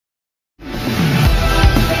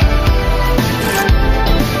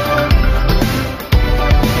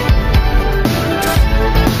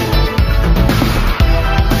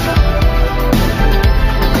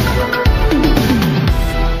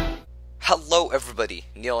Hello everybody,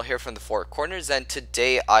 Neil here from the Four Corners, and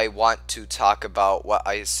today I want to talk about what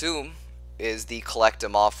I assume is the collect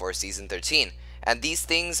 'em all for Season 13. And these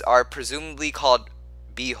things are presumably called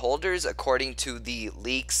beholders according to the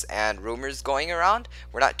leaks and rumors going around.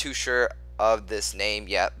 We're not too sure of this name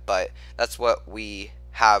yet, but that's what we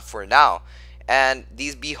have for now. And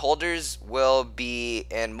these beholders will be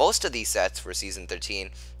in most of these sets for Season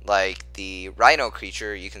 13, like the Rhino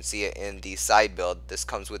creature. You can see it in the side build. This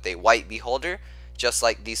comes with a white beholder, just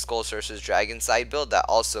like the Skull Sorcerer's Dragon side build that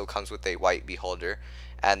also comes with a white beholder.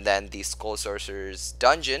 And then the Skull Sorcerer's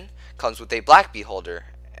Dungeon comes with a black beholder.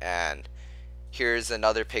 And here's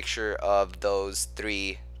another picture of those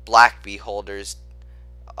three black beholders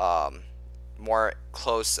more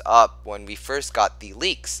close up when we first got the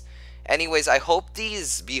leaks. Anyways, I hope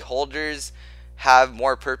these beholders have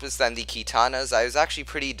more purpose than the Kitanas. I was actually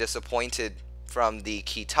pretty disappointed from the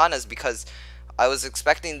Kitanas because I was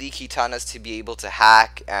expecting the Kitanas to be able to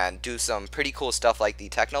hack and do some pretty cool stuff like the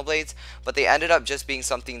Technoblades, but they ended up just being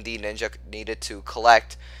something the ninja needed to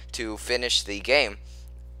collect to finish the game.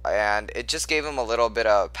 And it just gave them a little bit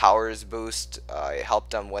of powers boost. It helped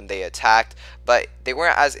them when they attacked, but they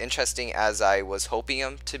weren't as interesting as I was hoping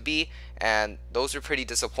them to be, and those are pretty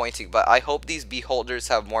disappointing. But I hope these beholders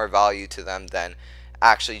have more value to them than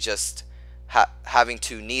actually just having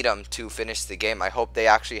to need them to finish the game. I hope they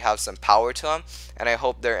actually have some power to them, and I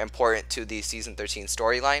hope they're important to the Season 13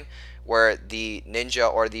 storyline, where the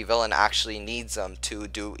ninja or the villain actually needs them to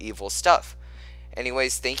do evil stuff.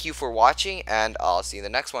 Anyways, thank you for watching, and I'll see you in the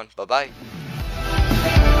next one. Bye-bye.